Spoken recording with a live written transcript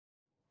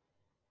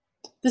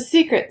The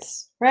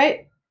secrets,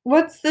 right?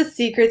 What's the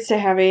secrets to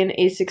having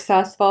a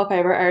successful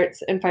fiber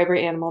arts and fiber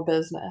animal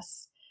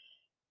business?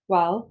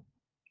 Well,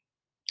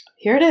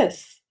 here it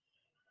is.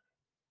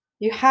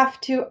 You have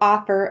to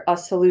offer a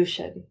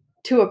solution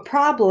to a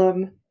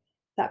problem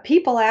that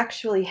people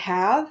actually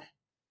have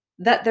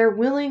that they're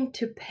willing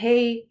to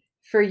pay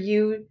for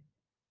you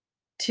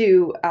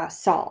to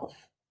solve,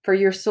 for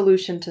your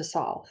solution to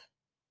solve,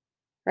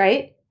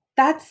 right?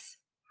 That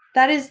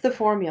is the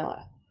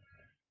formula.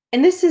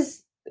 And this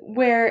is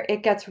where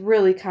it gets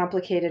really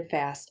complicated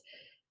fast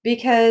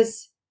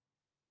because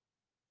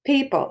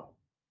people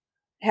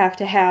have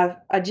to have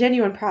a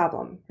genuine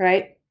problem,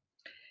 right?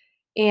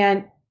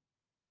 And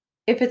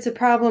if it's a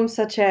problem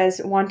such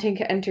as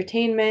wanting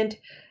entertainment,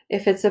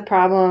 if it's a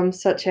problem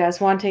such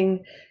as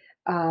wanting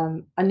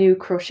a new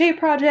crochet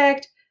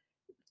project,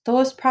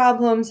 those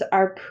problems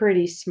are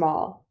pretty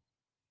small.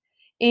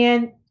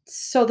 And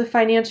so the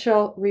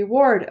financial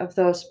reward of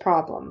those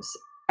problems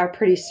are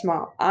pretty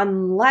small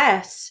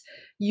unless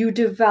you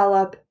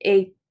develop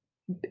a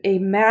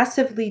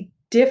massively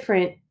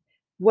different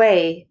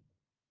way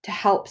to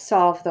help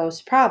solve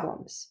those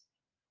problems.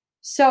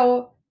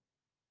 So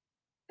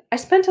I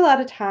spent a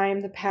lot of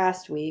time the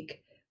past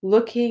week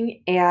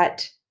looking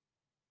at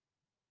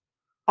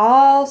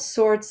all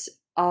sorts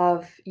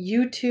of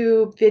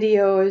YouTube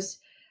videos,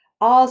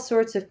 all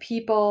sorts of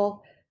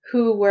people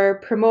who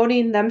were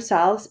promoting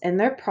themselves and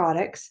their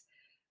products,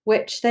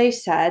 which they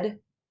said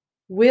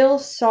will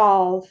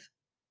solve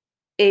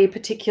a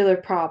particular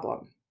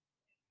problem,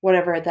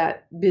 whatever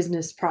that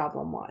business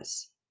problem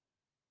was.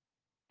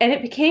 And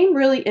it became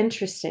really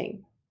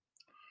interesting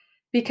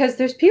because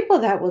there's people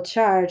that will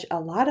charge a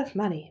lot of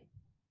money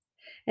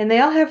and they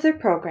all have their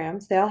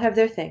programs, they all have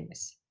their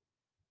things.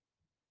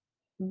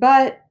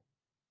 But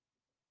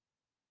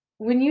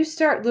when you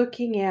start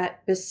looking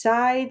at,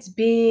 besides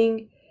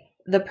being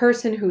the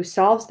person who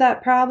solves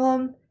that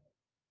problem,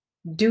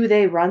 do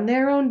they run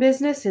their own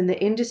business in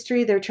the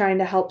industry they're trying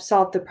to help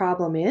solve the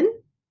problem in?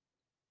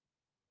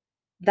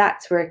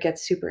 That's where it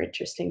gets super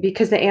interesting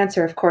because the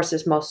answer, of course,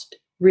 is most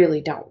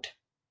really don't.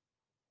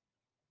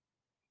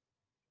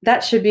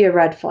 That should be a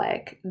red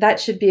flag. That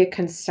should be a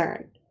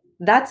concern.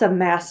 That's a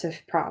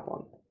massive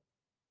problem.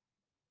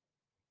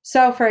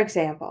 So, for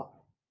example,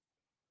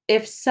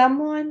 if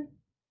someone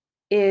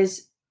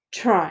is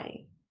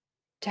trying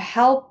to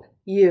help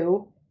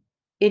you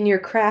in your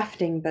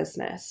crafting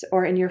business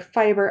or in your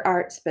fiber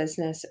arts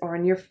business or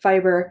in your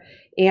fiber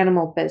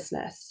animal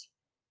business,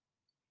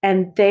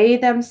 and they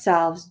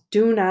themselves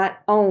do not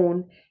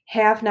own,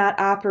 have not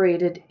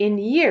operated in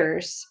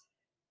years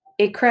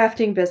a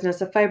crafting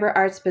business, a fiber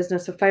arts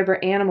business, a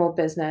fiber animal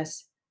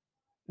business,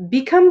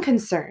 become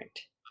concerned.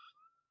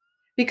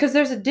 Because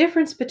there's a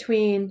difference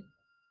between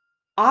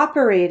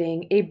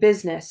operating a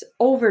business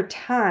over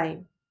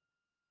time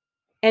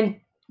and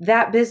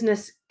that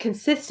business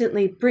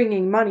consistently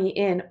bringing money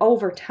in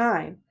over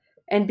time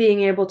and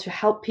being able to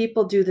help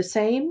people do the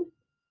same.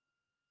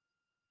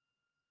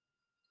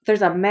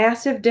 There's a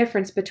massive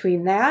difference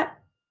between that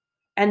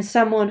and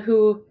someone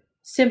who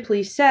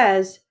simply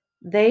says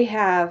they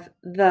have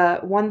the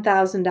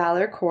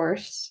 $1,000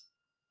 course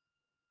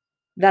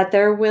that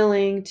they're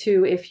willing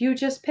to, if you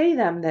just pay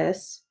them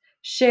this,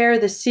 share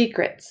the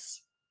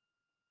secrets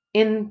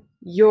in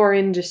your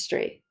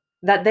industry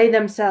that they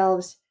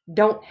themselves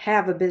don't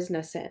have a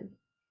business in.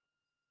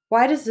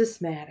 Why does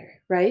this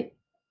matter, right?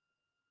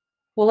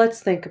 Well,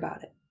 let's think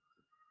about it.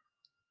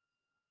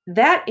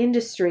 That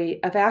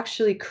industry of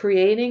actually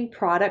creating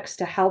products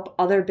to help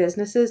other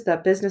businesses, the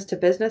business to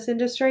business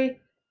industry,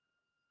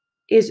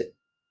 is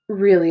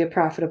really a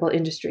profitable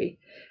industry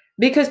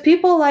because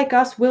people like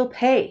us will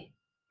pay.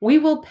 We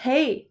will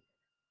pay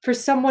for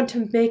someone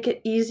to make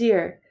it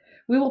easier.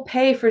 We will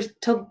pay for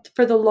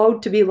the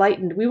load to be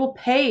lightened. We will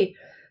pay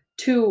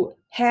to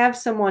have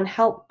someone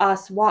help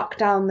us walk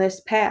down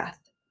this path.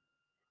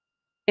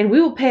 And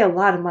we will pay a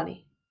lot of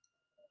money.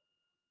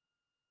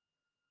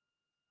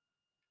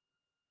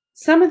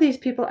 Some of these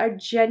people are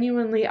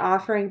genuinely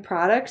offering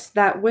products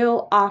that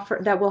will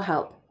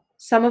help.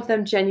 Some of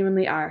them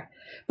genuinely are.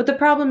 But the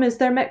problem is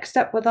they're mixed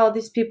up with all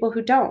these people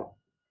who don't.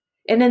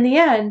 And in the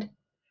end,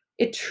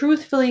 it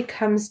truthfully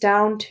comes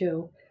down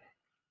to,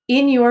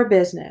 in your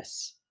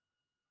business,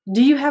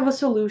 do you have a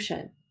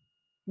solution?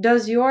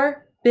 Does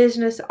your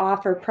business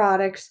offer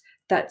products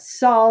that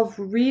solve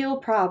real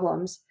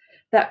problems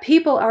that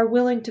people are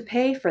willing to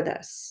pay for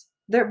this?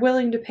 They're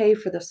willing to pay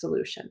for the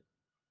solution.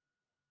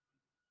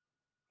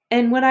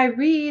 And when I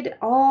read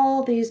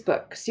all these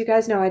books, you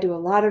guys know I do a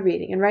lot of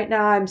reading. And right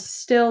now I'm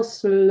still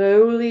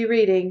slowly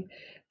reading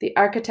The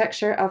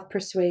Architecture of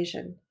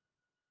Persuasion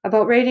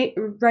about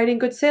writing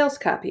good sales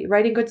copy,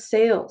 writing good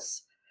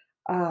sales,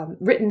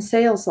 written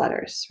sales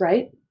letters,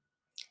 right?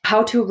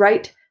 How to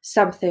write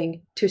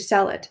something to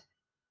sell it.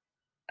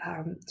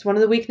 It's one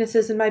of the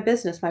weaknesses in my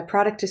business. My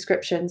product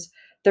descriptions,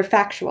 they're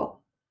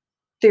factual.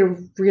 They're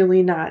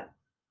really not,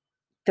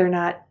 they're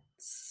not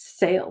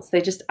sales.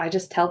 I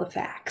just tell the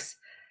facts.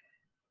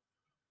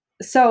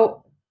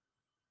 So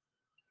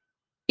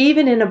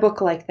Even in a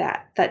book like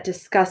that, that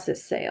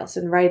discusses sales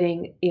and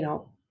writing,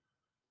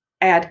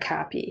 ad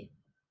copy,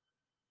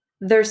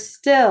 there's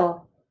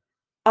still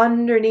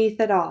underneath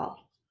it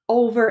all,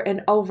 over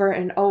and over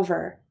and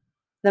over,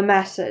 the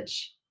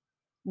message.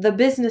 The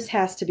business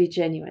has to be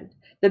genuine.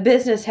 The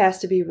business has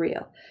to be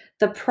real.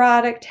 The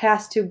product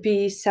has to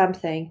be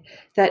something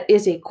that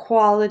is a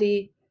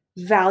quality,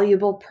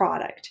 valuable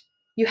product.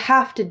 You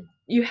have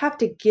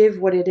to give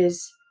what it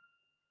is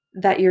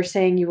that you're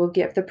saying you will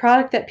give. The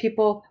product that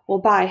people will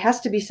buy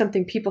has to be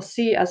something people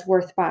see as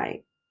worth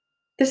buying.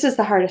 This is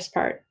the hardest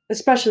part,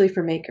 especially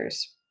for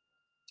makers,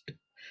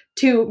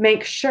 to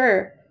make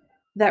sure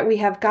that we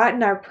have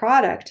gotten our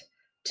product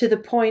to the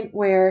point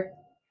where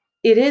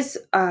it is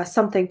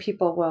something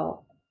people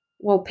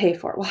will pay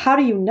for. Well, how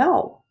do you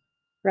know,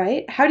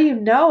 right? How do you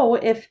know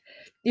if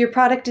your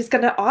product is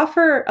going to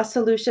offer a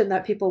solution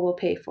that people will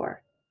pay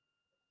for?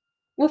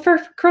 Well, for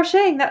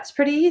crocheting, that's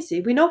pretty easy.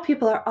 We know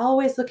people are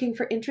always looking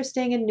for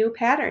interesting and new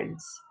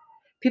patterns.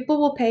 People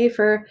will pay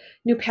for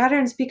new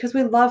patterns because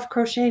we love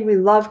crocheting, we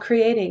love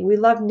creating, we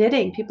love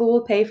knitting. People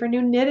will pay for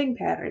new knitting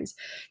patterns,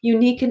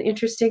 unique and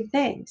interesting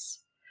things.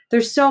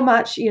 There's so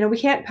much, we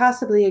can't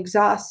possibly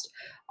exhaust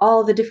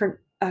all the different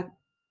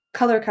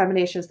color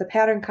combinations, the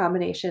pattern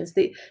combinations,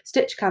 the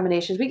stitch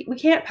combinations. We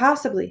can't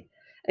possibly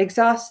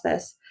exhaust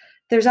this.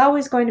 There's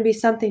always going to be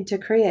something to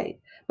create,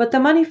 but the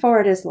money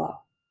for it is low,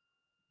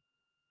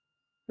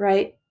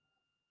 right?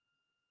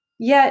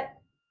 Yet,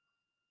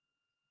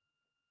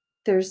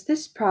 there's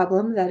this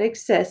problem that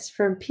exists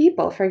for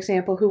people, for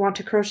example, who want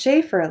to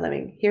crochet for a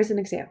living. Here's an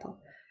example.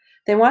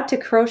 They want to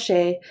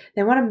crochet,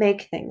 they want to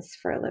make things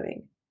for a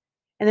living,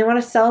 and they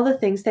want to sell the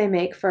things they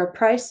make for a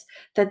price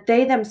that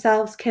they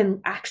themselves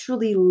can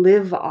actually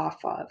live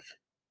off of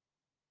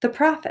the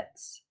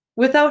profits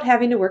without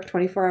having to work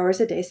 24 hours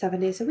a day, 7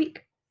 days a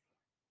week.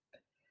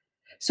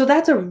 So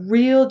that's a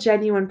real,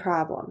 genuine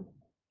problem.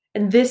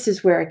 And this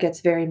is where it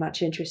gets very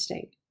much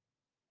interesting.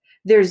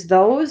 There's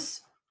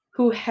those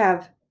who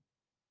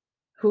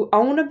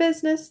own a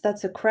business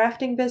that's a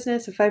crafting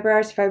business, a fiber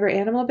arts, fiber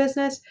animal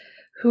business,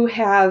 who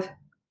have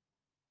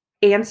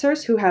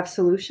answers, who have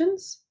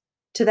solutions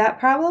to that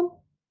problem.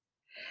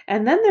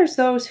 And then there's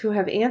those who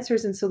have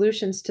answers and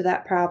solutions to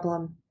that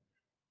problem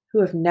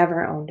who have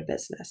never owned a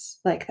business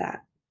like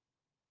that.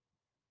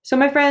 So,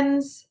 my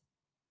friends,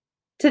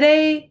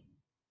 today,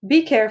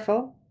 be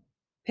careful,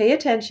 pay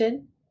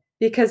attention,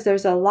 because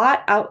there's a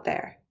lot out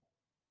there.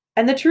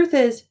 And the truth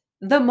is,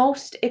 the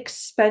most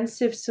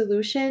expensive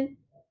solution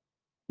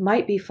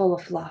might be full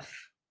of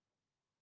fluff.